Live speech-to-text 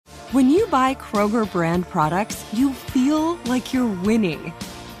When you buy Kroger brand products, you feel like you're winning.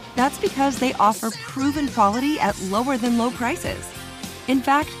 That's because they offer proven quality at lower than low prices. In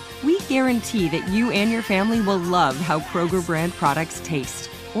fact, we guarantee that you and your family will love how Kroger brand products taste,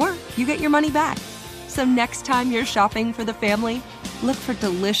 or you get your money back. So next time you're shopping for the family, look for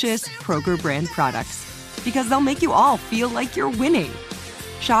delicious Kroger brand products, because they'll make you all feel like you're winning.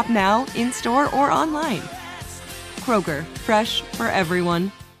 Shop now, in-store, or online. Kroger, fresh for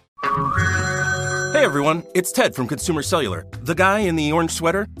everyone. Hey everyone, it's Ted from Consumer Cellular, the guy in the orange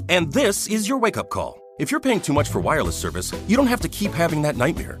sweater, and this is your wake-up call. If you're paying too much for wireless service, you don't have to keep having that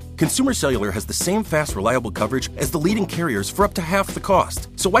nightmare. Consumer Cellular has the same fast, reliable coverage as the leading carriers for up to half the cost.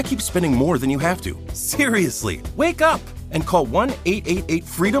 So why keep spending more than you have to? Seriously, wake up and call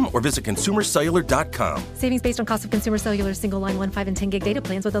 1-888-FREEDOM or visit consumercellular.com. Savings based on cost of Consumer Cellular single line 1, 5, and 10 gig data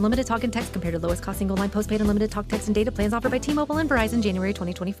plans with unlimited talk and text compared to lowest cost single line postpaid unlimited talk, text, and data plans offered by T-Mobile and Verizon January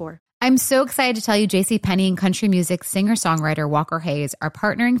 2024. I'm so excited to tell you JCPenney and country music singer-songwriter Walker Hayes are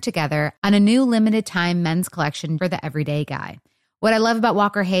partnering together on a new limited-time men's collection for the everyday guy. What I love about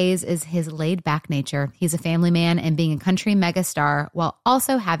Walker Hayes is his laid-back nature. He's a family man, and being a country megastar while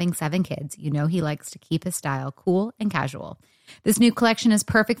also having 7 kids, you know he likes to keep his style cool and casual. This new collection is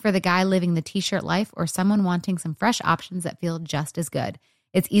perfect for the guy living the t-shirt life or someone wanting some fresh options that feel just as good.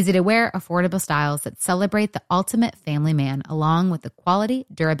 It's easy to wear, affordable styles that celebrate the ultimate family man, along with the quality,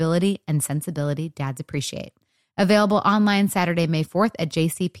 durability, and sensibility dads appreciate. Available online Saturday, May 4th at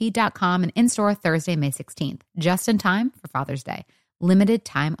jcp.com and in-store Thursday, May 16th, just in time for Father's Day. Limited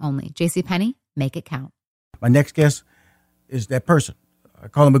time only. JCPenney, make it count. My next guest is that person. I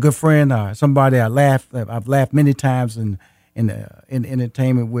call him a good friend, somebody I've laughed many times in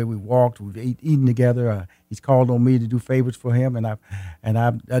entertainment where we walked, we've eaten together. He's called on me to do favors for him, and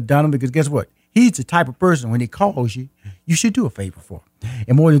I've done them because guess what? He's the type of person when he calls you, you should do a favor for him.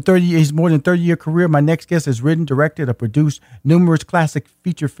 In his more than 30-year career, my next guest has written, directed, or produced numerous classic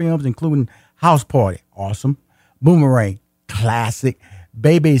feature films, including House Party, awesome, Boomerang, classic,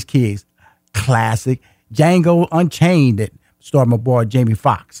 Baby's Kids, classic, Django Unchained, that starred my boy Jamie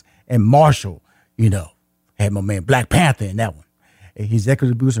Foxx, and Marshall, had my man Black Panther in that one. He's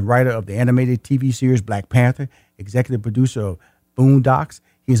executive producer and writer of the animated TV series Black Panther, executive producer of Boondocks.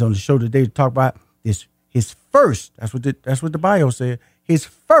 He's on the show today to talk about his first, that's what the bio said, his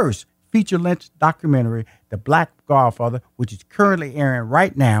first feature-length documentary, The Black Godfather, which is currently airing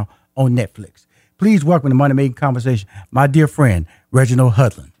right now on Netflix. Please welcome to Money Making Conversation, my dear friend, Reginald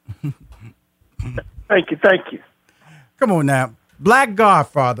Hudlin. Thank you. Come on now. Black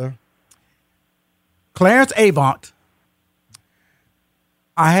Godfather, Clarence Avant.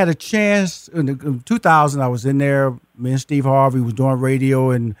 I had a chance in 2000. I was in there. Me and Steve Harvey was doing radio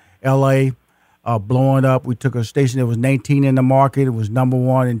in L.A., blowing up. We took a station that was 19 in the market. It was number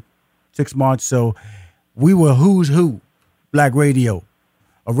 1 in 6 months. So we were who's who, black radio,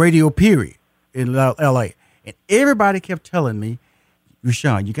 a radio period in L.A. And everybody kept telling me,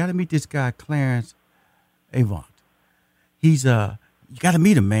 Rashawn, you got to meet this guy, Clarence Avant. You got to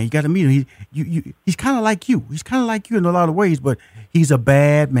meet him, man. You got to meet him. He's kind of like you. He's kind of like you in a lot of ways, but he's a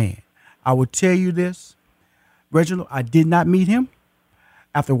bad man. I will tell you this, Reginald, I did not meet him.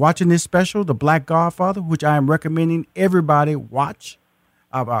 After watching this special, The Black Godfather, which I am recommending everybody watch,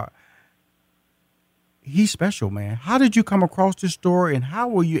 he's special, man. How did you come across this story, and how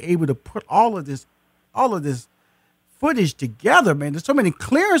were you able to put all of this footage together, man? There's so many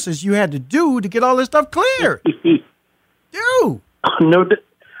clearances you had to do to get all this stuff cleared. Dude. No,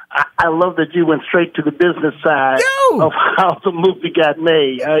 I love that you went straight to the business side of how the movie got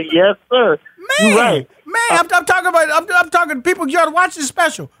made. Yes, sir. Man, you're right. Man, I'm talking to people. You ought to watch this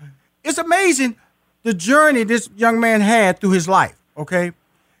special. It's amazing the journey this young man had through his life. Okay,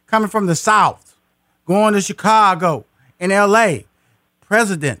 coming from the South, going to Chicago and L.A.,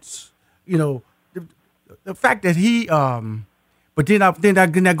 presidents. The fact that he. But then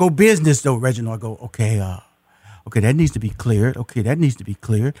I go business though, Reginald. I go okay, that needs to be cleared.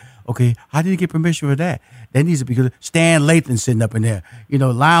 Okay, how did he get permission for that? That needs to be cleared. Stan Lathan sitting up in there.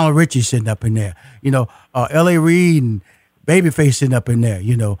 Lionel Richie sitting up in there. L.A. Reid and Babyface sitting up in there.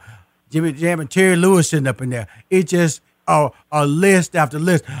 Jimmy Jam and Terry Lewis sitting up in there. It's just a list after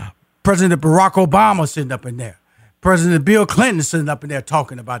list. President Barack Obama sitting up in there. President Bill Clinton sitting up in there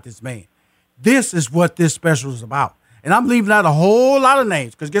talking about this man. This is what this special is about. And I'm leaving out a whole lot of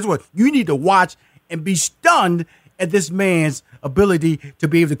names because guess what? You need to watch and be stunned at this man's ability to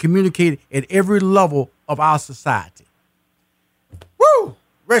be able to communicate at every level of our society. Woo!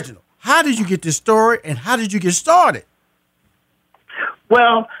 Reginald, how did you get this story and how did you get started?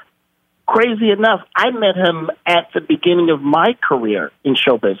 Well, crazy enough, I met him at the beginning of my career in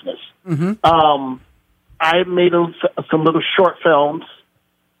show business. Mm-hmm. I made some little short films,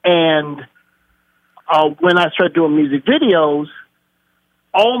 and when I started doing music videos,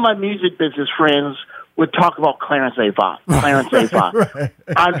 all my music business friends would talk about Clarence Avant, right.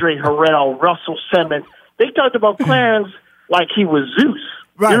 Andre Harrell, Russell Simmons. They talked about Clarence like he was Zeus.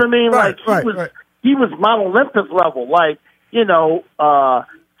 Right. You know what I mean? Like he was Mount Olympus level. Like,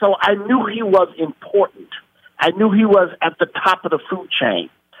 so I knew he was important. I knew he was at the top of the food chain.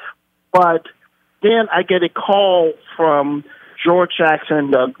 But then I get a call from George Jackson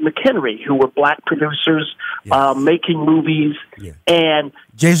and McHenry, who were black producers making movies. Yeah. And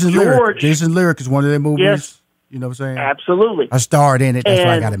Jason Lyric is one of their movies. Yes. You know what I'm saying? Absolutely. I starred in it. That's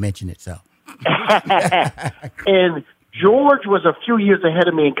why I got to mention it. So. And George was a few years ahead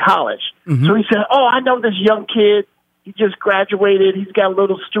of me in college. Mm-hmm. So he said, I know this young kid. He just graduated. He's got a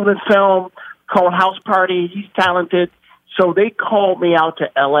little student film called House Party. He's talented. So they called me out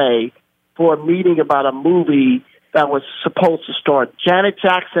to L.A. for a meeting about a movie that was supposed to star Janet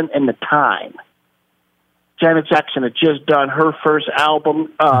Jackson and The Time. Janet Jackson had just done her first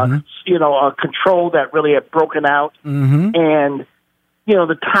album, Control, that really had broken out. Mm-hmm. And,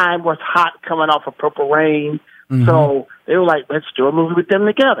 The Time was hot coming off of Purple Rain. Mm-hmm. So they were like, let's do a movie with them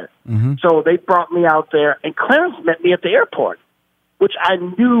together. Mm-hmm. So they brought me out there, and Clarence met me at the airport, which I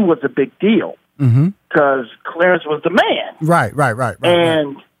knew was a big deal because Clarence was the man. Right.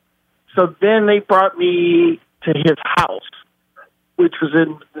 And so then they brought me to his house, which was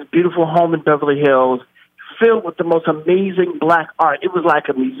in this beautiful home in Beverly Hills, filled with the most amazing black art. It was like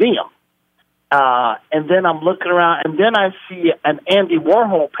a museum. And then I'm looking around, and then I see an Andy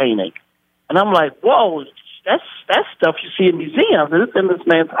Warhol painting. And I'm like, whoa, that's stuff you see in museums. It's in this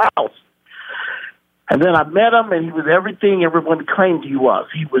man's house. And then I met him, and he was everything everyone claimed he was.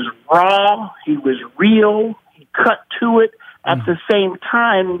 He was raw. He was real. He cut to it. At the same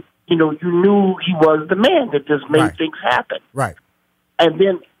time, you knew he was the man that just made things happen. Right. And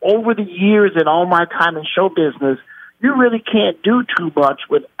then over the years and all my time in show business, you really can't do too much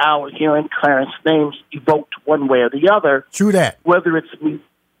without hearing Clarence's names evoked one way or the other. True that. Whether it's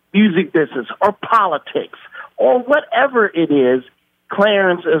music business or politics or whatever it is,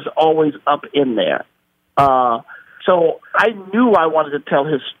 Clarence is always up in there. So I knew I wanted to tell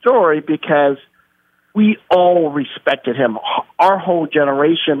his story because we all respected him. Our whole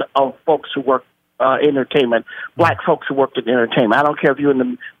generation of folks who work entertainment, black folks who worked in entertainment. I don't care if you're in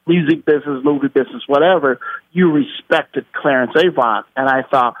the music business, movie business, whatever, you respected Clarence Avant. And I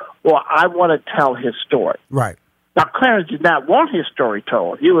thought, well, I want to tell his story. Right. Now, Clarence did not want his story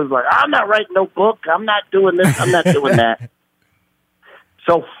told. He was like, I'm not writing no book. I'm not doing this. I'm not doing that.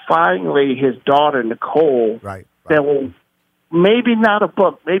 So finally, his daughter, Nicole, said, well, maybe not a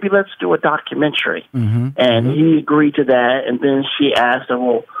book. Maybe let's do a documentary. Mm-hmm. And he agreed to that. And then she asked him,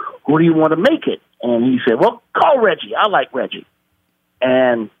 well, who do you want to make it? And he said, well, call Reggie. I like Reggie.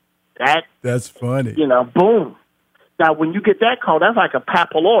 And that's funny. Boom. Now, when you get that call, that's like a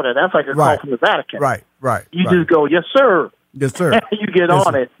papal order. That's like a call from the Vatican. Right. You just go, yes, sir. Yes, sir. You get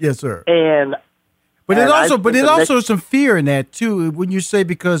on it. Yes, sir. And there's also some fear in that too. When you say,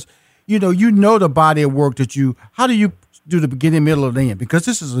 because you know the body of work how do you do the beginning, middle, and end? Because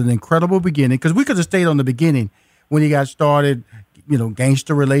this is an incredible beginning. Because we could have stayed on the beginning when he got started.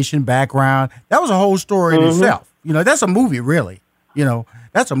 Gangster relation background. That was a whole story in itself. That's a movie, really.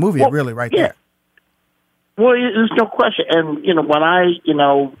 That's a movie, really, right there. Well, there's no question. And when it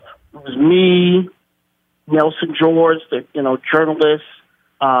was me, Nelson George, the journalist.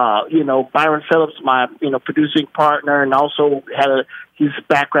 Byron Phillips, my producing partner, and also had his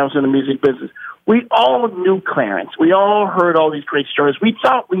backgrounds in the music business. We all knew Clarence. We all heard all these great stories. We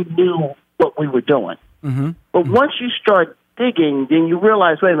thought we knew what we were doing. Mm-hmm. But once you start digging, then you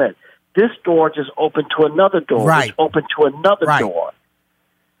realize, wait a minute, this door just opened to another door. Right. Just opened to another door.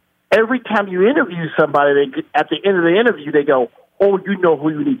 Every time you interview somebody, at the end of the interview, they go, oh, you know who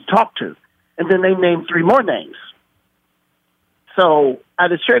you need to talk to. And then they name 3 more names. So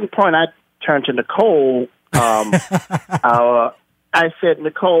at a certain point, I turned to Nicole. I said,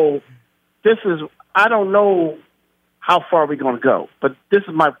 Nicole, I don't know how far we're going to go, but this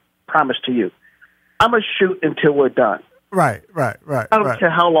is my promise to you. I'm going to shoot until we're done. Right. I don't care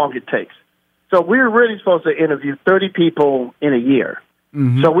how long it takes. So we were really supposed to interview 30 people in a year.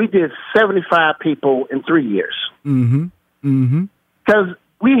 Mm-hmm. So we did 75 people in 3 years. Because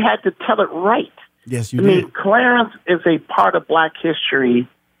we had to tell it right. Yes, you did. I mean, Clarence is a part of black history,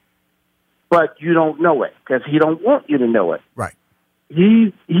 but you don't know it because he don't want you to know it. Right.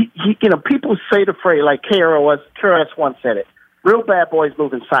 He people say the phrase, like KRS once said it, real bad boys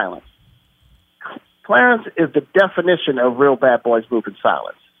move in silence. Clarence is the definition of real bad boys move in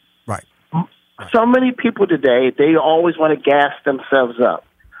silence. Right. So many people today, they always want to gas themselves up.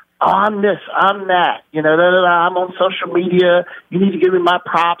 Oh, I'm this, I'm that. You know, I'm on social media. You need to give me my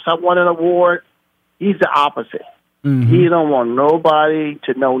props. I won an award. He's the opposite. Mm-hmm. He don't want nobody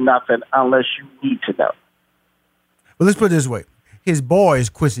to know nothing unless you need to know. Well, let's put it this way. His boy is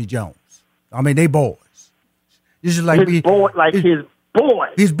Quincy Jones. I mean, they boys. This is like his boy.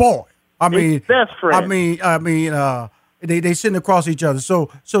 His boy. I mean, his best friend. They sitting across each other. So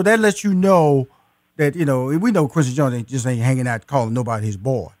that lets you know that, you know, we know Quincy Jones ain't hanging out calling nobody his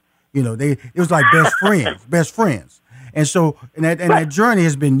boy. You know, it was like best friends. And so, that journey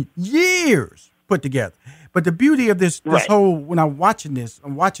has been years put together. But the beauty of this whole, when I'm watching this,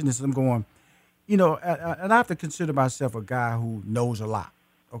 I'm going, you know, and I have to consider myself a guy who knows a lot.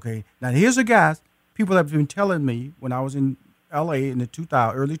 Okay. Now, here's a guy, people have been telling me when I was in L.A. in the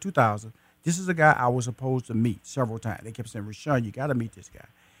early 2000s, this is a guy I was supposed to meet several times. They kept saying, Rashawn, you got to meet this guy.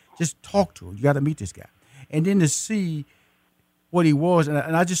 Just talk to him. You got to meet this guy. And then to see what he was, and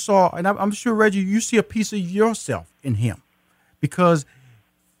I just saw, and I'm sure, Reggie, you see a piece of yourself in him because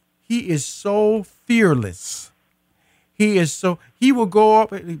he is so fearless. He will go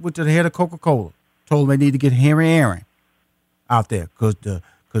up with the head of Coca-Cola, told him they need to get Henry Aaron out there because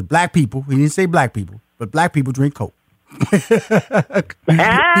black people, he didn't say black people, but black people drink Coke. That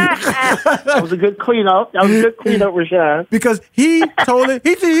was a good cleanup. Rashad. Because he told it,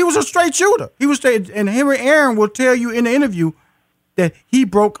 he was a straight shooter. He was straight, and Henry Aaron will tell you in the interview that he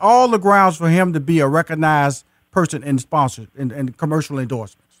broke all the grounds for him to be a recognized person in sponsors and commercial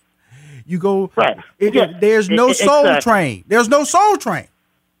endorsements. You go, right? There's no Soul Train. There's no Soul Train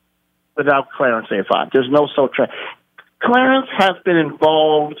without Clarence A5. There's no Soul Train. Clarence has been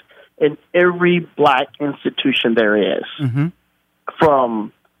involved in every black institution there is,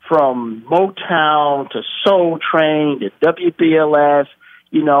 from Motown to Soul Train to WBLS.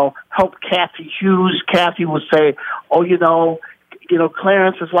 You know, help Kathy Hughes. Kathy would say, "Oh, you know,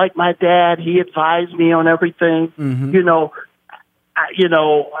 Clarence is like my dad. He advised me on everything." You know,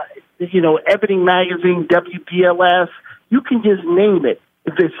 Ebony Magazine, WBLS. You can just name it.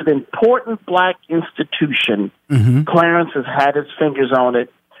 If it's an important black institution, Clarence has had his fingers on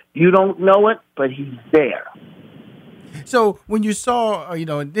it. You don't know it, but he's there. So when you saw,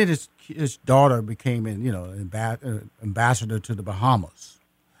 and then his daughter became, ambassador to the Bahamas,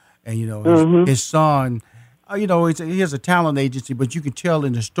 and his son, he has a talent agency, but you can tell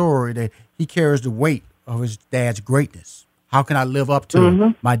in the story that he carries the weight of his dad's greatness. How can I live up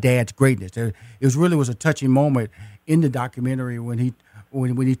to my dad's greatness? It was a touching moment in the documentary when he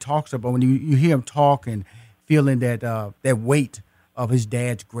talks about, when you hear him talk and feeling that weight of his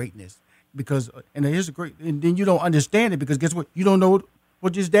dad's greatness, because and then you don't understand it because guess what? You don't know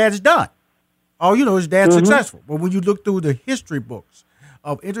what his dad has done. All you know is dad's successful. But when you look through the history books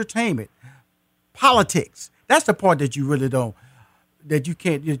of entertainment, politics, that's the part that you really don't, his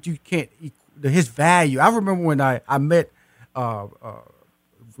value. I remember when I met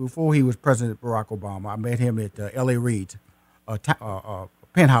before he was President Barack Obama, I met him at L.A. Reid's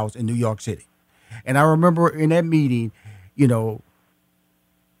penthouse in New York City, and I remember in that meeting,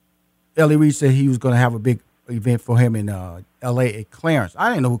 L.A. Reid said he was going to have a big event for him in L.A. at Clarence. I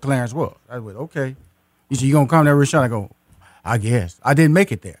didn't know who Clarence was. I went, okay. He said, you going to come there, Rashawn? I go, I guess. I didn't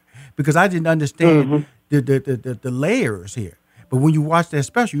make it there because I didn't understand the layers here. But when you watch that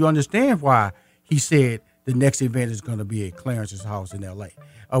special, you understand why he said the next event is going to be at Clarence's house in L.A.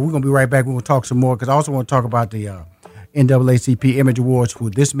 We're going to be right back. We're going to talk some more because I also want to talk about the NAACP Image Awards, who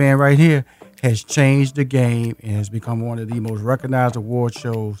this man right here has changed the game and has become one of the most recognized award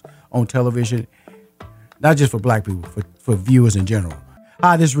shows on television, not just for black people, for viewers in general.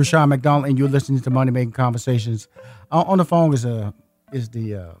 Hi, this is Rashawn McDonald, and you're listening to Money Making Conversations. On the phone is the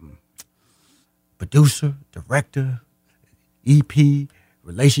producer, director, EP,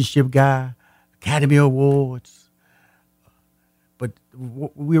 relationship guy, Academy Awards. But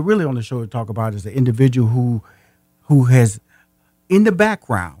what we're really on the show to talk about is the individual who has, in the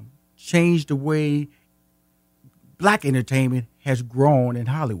background, changed the way black entertainment has grown in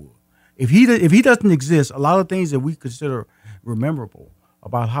Hollywood. If he doesn't exist, a lot of things that we consider memorable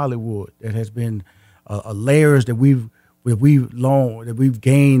about Hollywood that has been layers that we've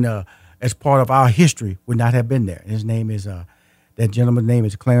gained as part of our history would not have been there. His name is that gentleman's name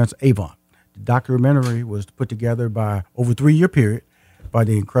is Clarence Avant. The documentary was put together by over a 3-year period by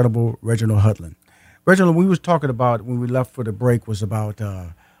the incredible Reginald Hudlin. Reginald, we was talking about when we left for the break was about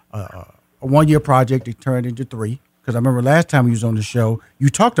a 1-year project that turned into 3. Because I remember last time we was on the show, you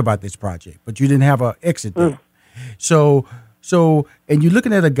talked about this project, but you didn't have an exit date. So So, and you're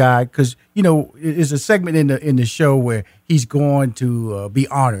looking at a guy because it's a segment in the show where he's going to be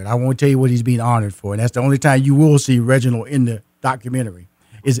honored. I won't tell you what he's being honored for, and that's the only time you will see Reginald in the documentary.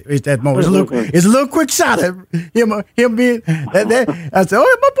 Is that moment? It's a little quick shot at him being that. I said,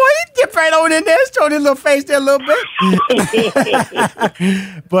 "Oh, my boy, he dipped right on in there, showed his little face there a little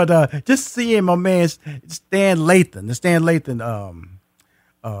bit." But just seeing my man Stan Lathan,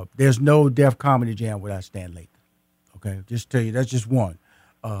 there's no Def Comedy Jam without Stan Lathan. Okay, just tell you that's just one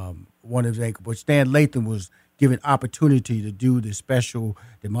of the. But Stan Lathan was given opportunity to do the special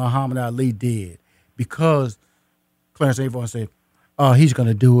that Muhammad Ali did because Clarence Avon said, he's going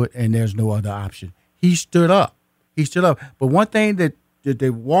to do it, and there's no other option. He stood up. But one thing that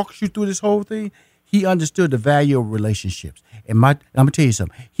walks you through this whole thing, he understood the value of relationships. And I'm going to tell you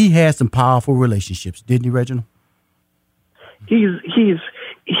something. He had some powerful relationships, didn't he, Reginald? He's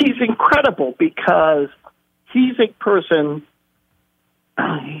incredible because he's a person,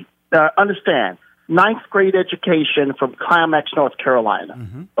 understand, 9th grade education from Climax, North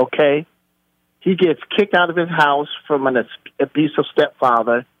Carolina, okay? He gets kicked out of his house from an abusive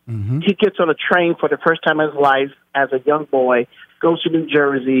stepfather. Mm-hmm. He gets on a train for the first time in his life as a young boy, goes to New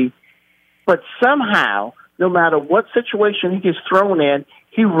Jersey. But somehow, no matter what situation he gets thrown in,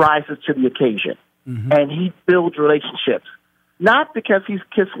 he rises to the occasion. Mm-hmm. And he builds relationships. Not because he's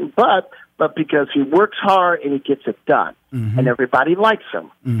kissing butt, but because he works hard and he gets it done. Mm-hmm. And everybody likes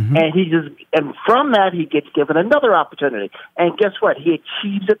him. Mm-hmm. And from that, he gets given another opportunity. And guess what? He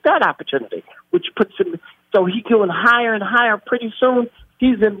achieves at that opportunity, which puts him, so he's going higher and higher. Pretty soon,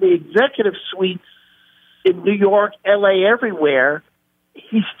 he's in the executive suites in New York, LA, everywhere.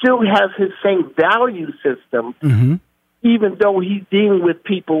 He still has his same value system, mm-hmm. even though he's dealing with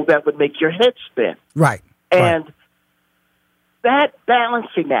people that would make your head spin. Right. And that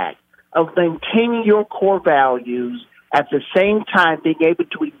balancing act of maintaining your core values at the same time being able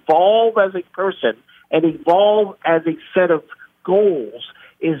to evolve as a person and evolve as a set of goals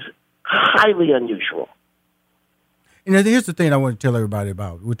is highly unusual. Here's the thing I want to tell everybody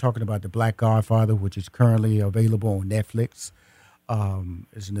about. We're talking about The Black Godfather, which is currently available on Netflix.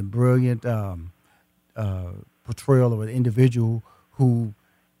 It's a brilliant portrayal of an individual who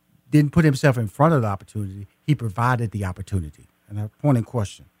didn't put himself in front of the opportunity. He provided the opportunity. And the point in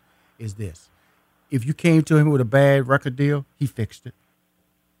question is this. If you came to him with a bad record deal, he fixed it.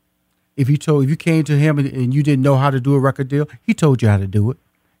 If you came to him and you didn't know how to do a record deal, he told you how to do it.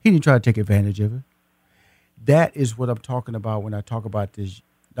 He didn't try to take advantage of it. That is what I'm talking about when I talk about this.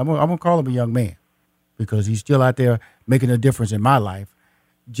 I'm gonna call him a young man because he's still out there making a difference in my life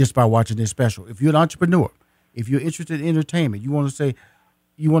just by watching this special. If you're an entrepreneur, if you're interested in entertainment, you want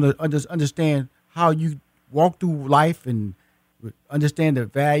to understand how you walk through life and understand the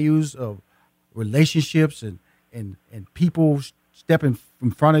values of relationships and people stepping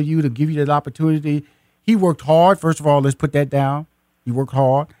in front of you to give you that opportunity. He worked hard. First of all, let's put that down. He worked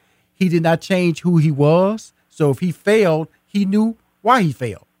hard. He did not change who he was. So if he failed, he knew why he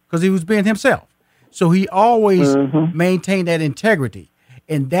failed because he was being himself. So he always maintained that integrity.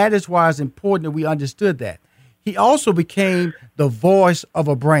 And that is why it's important that we understood that. He also became the voice of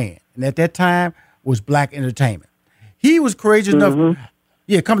a brand. And at that time was black entertainment. He was courageous enough.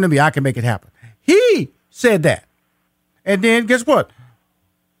 Yeah, come to me. I can make it happen. He said that. And then guess what?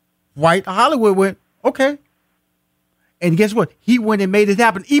 White Hollywood went, okay. And guess what? He went and made it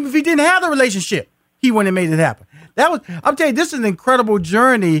happen. Even if he didn't have the relationship, he went and made it happen. I'm telling you, this is an incredible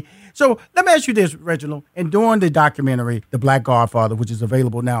journey. So let me ask you this, Reginald. And during the documentary, The Black Godfather, which is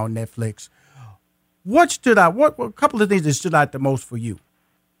available now on Netflix, what stood out? What a couple of things that stood out the most for you?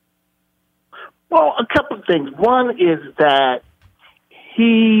 Well, a couple of things. One is that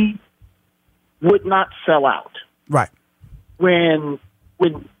he would not sell out. Right. When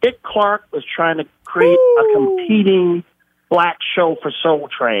Dick Clark was trying to create a competing black show for Soul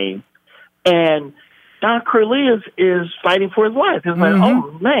Train, and Don Cornelius is fighting for his life. He's like,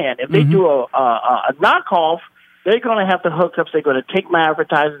 oh, man, if they do a knockoff, they're going to have the hookups. They're going to take my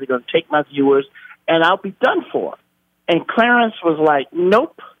advertisers. They're going to take my viewers, and I'll be done for. And Clarence was like,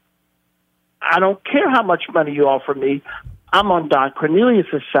 nope. I don't care how much money you offer me. I'm on Don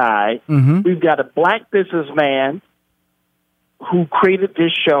Cornelius' side. We've got a black businessman who created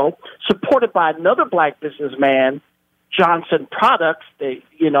this show, supported by another black businessman, Johnson Products, the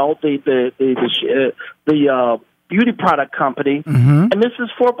beauty product company, and this is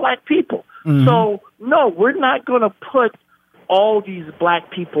for black people. So no, we're not going to put all these black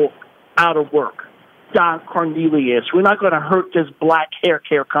people out of work. Don Cornelius, we're not going to hurt this black hair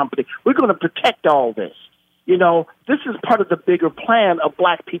care company. We're going to protect all this. This is part of the bigger plan of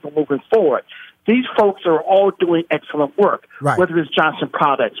black people moving forward. These folks are all doing excellent work, right. Whether it's Johnson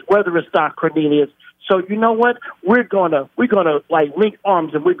Products, whether it's Doc Cornelius. So you know what? We're gonna like link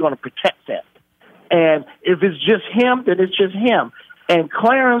arms and we're gonna protect them. And if it's just him, then it's just him. And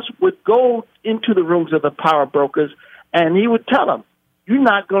Clarence would go into the rooms of the power brokers and he would tell them, "You're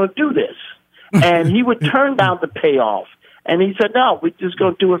not going to do this." And he would turn down the payoff. And he said, "No, we're just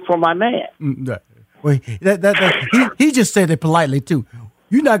going to do it for my man." Well, he just said it politely too.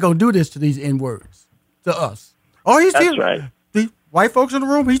 You're not going to do this to these N-words, to us. Oh, That's right. The white folks in the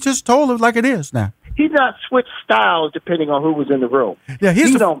room, he just told it like it is now. He not switched styles depending on who was in the room. Yeah,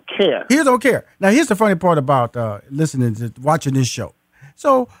 he don't care. He don't care. Now, here's the funny part about watching this show.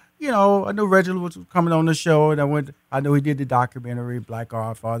 So, I knew Reginald was coming on the show, and I know he did the documentary, Black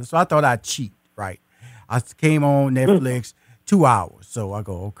Godfather, so I thought I'd cheat, right? I came on Netflix, 2 hours, so I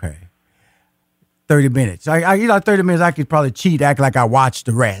go, okay, 30 minutes. 30 minutes, I could probably cheat, act like I watched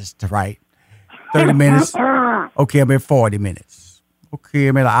the rest, right? 30 minutes, okay, I'm at 40 minutes. Okay,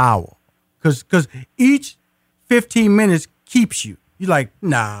 I'm at an hour. Because each 15 minutes keeps you. You're like,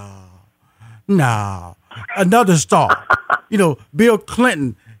 no. Another star. Bill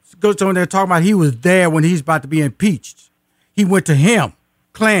Clinton goes on there talking about he was there when he's about to be impeached. He went to him,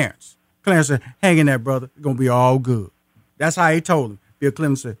 Clarence. Clarence said, "Hang in there, brother. It's going to be all good." That's how he told him. Bill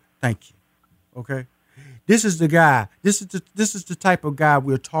Clinton said, "Thank you." Okay? This is the guy. This is the type of guy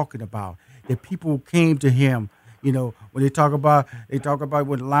we're talking about. That people came to him. When they talk about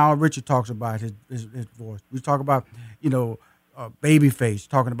what Lionel Richie talks about his voice. We talk about, Babyface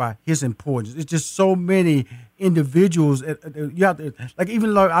talking about his importance. It's just so many individuals. You have to, like,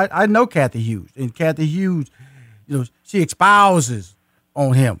 even though I know Kathy Hughes, and Kathy Hughes, she espouses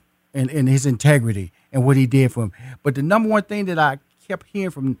on him and his integrity and what he did for him. But the number one thing that I kept hearing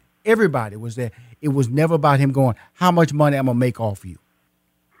from everybody was that it was never about him going, "How much money I'm gonna make off you."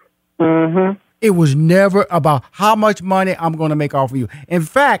 Mm-hmm. It was never about how much money I'm going to make off of you. In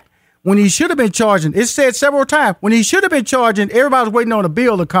fact, when he should have been charging, it said several times, when he should have been charging, everybody was waiting on a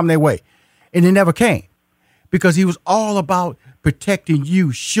bill to come their way. And it never came because he was all about protecting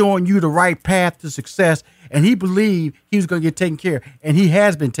you, showing you the right path to success. And he believed he was going to get taken care of. And he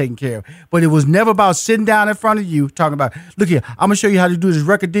has been taken care of. But it was never about sitting down in front of you talking about, "Look here, I'm going to show you how to do this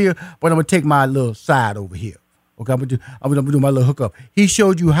record deal, but I'm going to take my little side over here. Okay, I'm gonna do my little hookup." He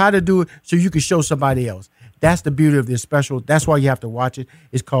showed you how to do it so you can show somebody else. That's the beauty of this special. That's why you have to watch it.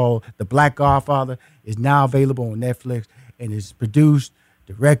 It's called The Black Godfather. It's now available on Netflix, and it's produced,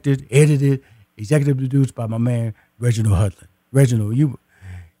 directed, edited, executive produced by my man Reginald Hudlin. Reginald,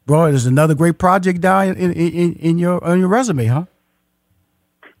 there's another great project down in your resume, huh?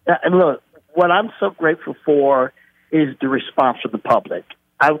 And look, what I'm so grateful for is the response from the public.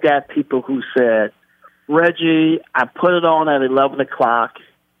 I've got people who said, "Reggie, I put it on at 11 o'clock.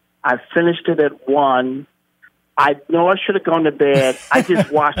 I finished it at 1. I know I should have gone to bed. I just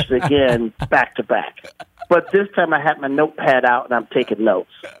watched it again back to back. But this time I had my notepad out and I'm taking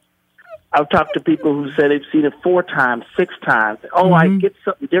notes." I've talked to people who said they've seen it 4 times, 6 times. I get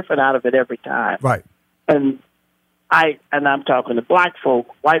something different out of it every time. Right. And I'm talking to black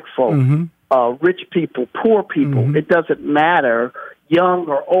folk, white folk, rich people, poor people. It doesn't matter. Young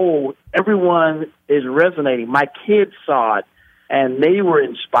or old, everyone is resonating. My kids saw it, and they were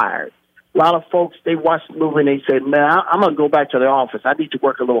inspired. A lot of folks, they watched the movie, and they said, "Man, I'm going to go back to the office. I need to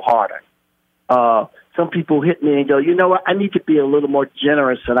work a little harder." Some people hit me and go, "You know what? I need to be a little more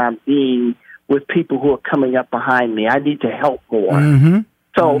generous than I'm being with people who are coming up behind me. I need to help more."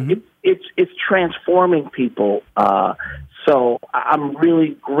 So it's transforming people. So I'm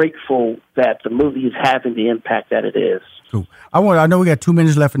really grateful that the movie is having the impact that it is. Cool. I know we got 2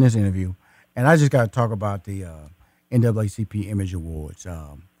 minutes left in this interview, and I just got to talk about the NAACP Image Awards,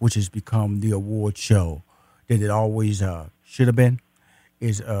 which has become the award show that it always should have been.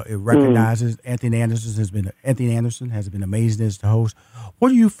 It recognizes Anthony Anderson has been amazing as the host. What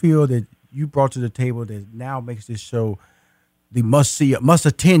do you feel that you brought to the table that now makes this show the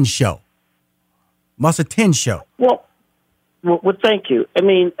must-attend show? Must-attend show. Well, thank you. I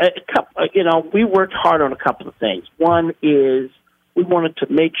mean, we worked hard on a couple of things. One is we wanted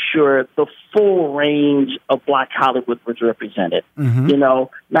to make sure the full range of Black Hollywood was represented.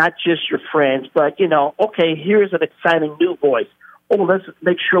 Not just your friends, but, okay, here's an exciting new voice. Let's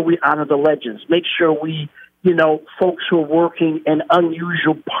make sure we honor the legends. Make sure we, folks who are working in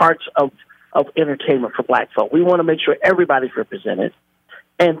unusual parts of entertainment for Black folk. We want to make sure everybody's represented.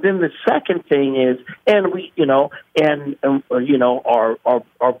 And then the second thing is, our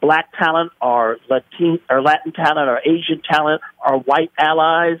Black talent, our Latin talent, our Asian talent, our white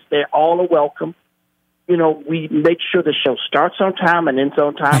allies, they all are welcome. we make sure the show starts on time and ends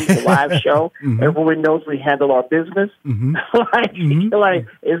on time. It's a live show. Everyone knows we handle our business. Like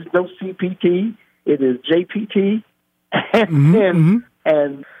it's no CPT. It is JPT.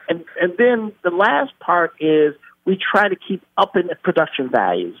 And then the last part is we try to keep upping the production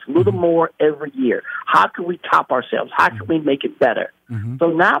values a little more every year. How can we top ourselves? How can we make it better?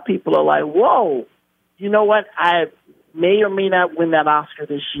 So now people are like, whoa, you know what? I may or may not win that Oscar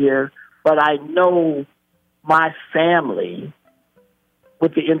this year, but I know my family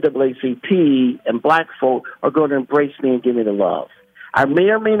with the NAACP and black folk are going to embrace me and give me the love. I may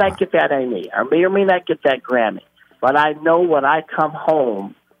or may not get that Emmy. I may or may not get that Grammy. But I know when I come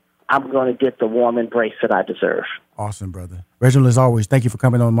home, I'm going to get the warm embrace that I deserve. Awesome, brother. Reginald, as always, thank you for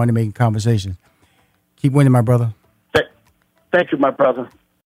coming on Money Making Conversations. Keep winning, my brother. Thank you, my brother.